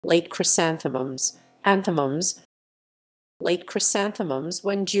Late Chrysanthemums, Anthemums. Late Chrysanthemums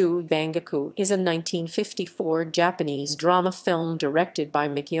Wenju Bangiku is a 1954 Japanese drama film directed by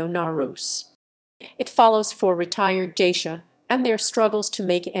Mikio Naruse. It follows four retired geisha and their struggles to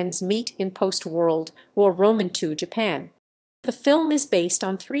make ends meet in post-World War II Japan. The film is based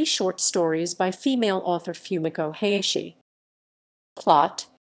on three short stories by female author Fumiko Hayashi. Plot: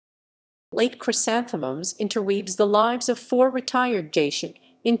 Late Chrysanthemums interweaves the lives of four retired geisha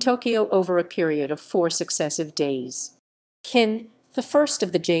in Tokyo over a period of 4 successive days. Kin, the first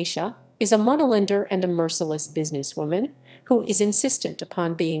of the geisha, is a moneylender and a merciless businesswoman who is insistent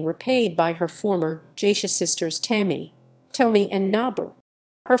upon being repaid by her former geisha sisters Tomi, and Nabu.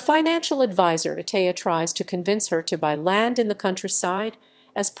 Her financial advisor Ataya tries to convince her to buy land in the countryside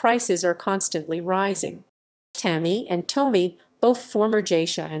as prices are constantly rising. Tomi and Tomi, both former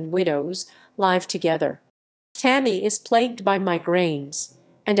geisha and widows, live together. Tomi is plagued by migraines,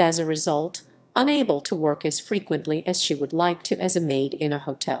 and as a result, unable to work as frequently as she would like to as a maid in a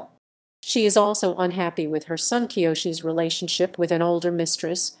hotel. She is also unhappy with her son Kiyoshi's relationship with an older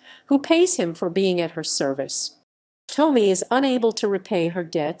mistress, who pays him for being at her service. Tomi is unable to repay her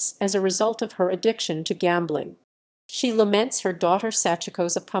debts as a result of her addiction to gambling. She laments her daughter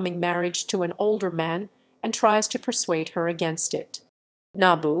Sachiko's upcoming marriage to an older man and tries to persuade her against it.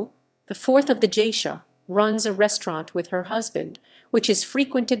 Nabu, the fourth of the geisha, runs a restaurant with her husband, which is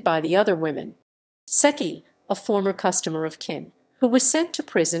frequented by the other women. Seki, a former customer of Kin, who was sent to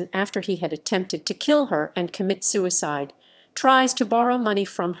prison after he had attempted to kill her and commit suicide, tries to borrow money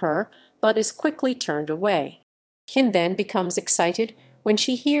from her, but is quickly turned away. Kin then becomes excited when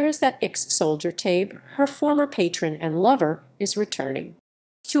she hears that ex-soldier Tabe, her former patron and lover, is returning.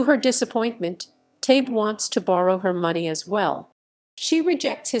 To her disappointment, Tabe wants to borrow her money as well. She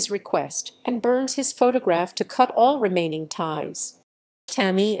rejects his request and burns his photograph to cut all remaining ties.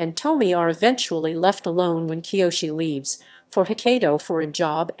 Tomi and Tomi are eventually left alone when Kiyoshi leaves for Hokkaido for a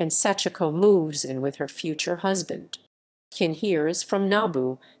job and Sachiko moves in with her future husband. Kin hears from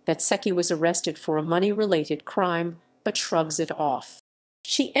Nabu that Seki was arrested for a money-related crime, but shrugs it off.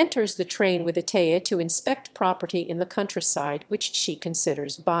 She enters the train with Ataya to inspect property in the countryside which she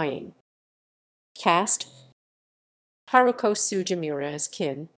considers buying. Cast: Haruko Sugimura as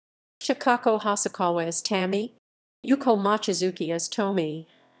Kin, Chikako Hasakawa as Tomi, Yuko Machizuki as Tomi,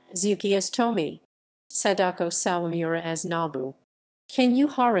 Zuki as Tomi, Sadako Sawamura as Nabu, Ken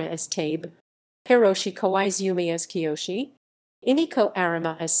Yuhara as Tabe, Hiroshi Koizumi as Kiyoshi, Iniko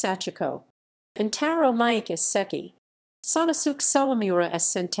Arima as Sachiko, and Taro Mike as Seki, Sanosuke Sawamura as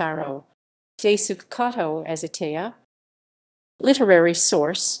Sentaro, Daisuke Kato as Ataya. Literary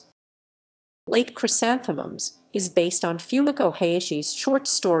source: Late Chrysanthemums is based on Fumiko Hayashi's short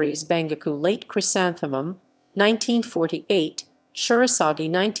stories Bangiku Late Chrysanthemum, 1948,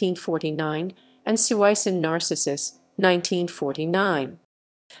 Shurasagi 1949, and Suisen Narcissus, 1949.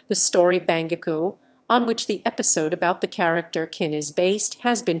 The story Bangiku, on which the episode about the character Kin is based,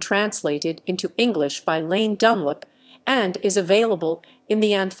 has been translated into English by Lane Dunlop and is available in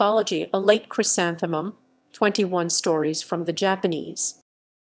the anthology A Late Chrysanthemum, 21 Stories from the Japanese.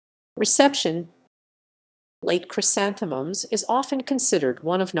 Reception: Late Chrysanthemums is often considered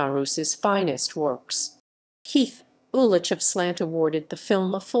one of Naruse's finest works. Keith Ulich of Slant awarded the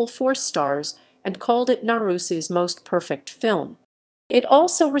film a full 4 stars and called it Naruse's most perfect film. It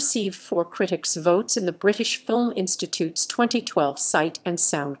also received 4 critics' votes in the British Film Institute's 2012 Sight and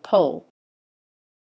Sound poll.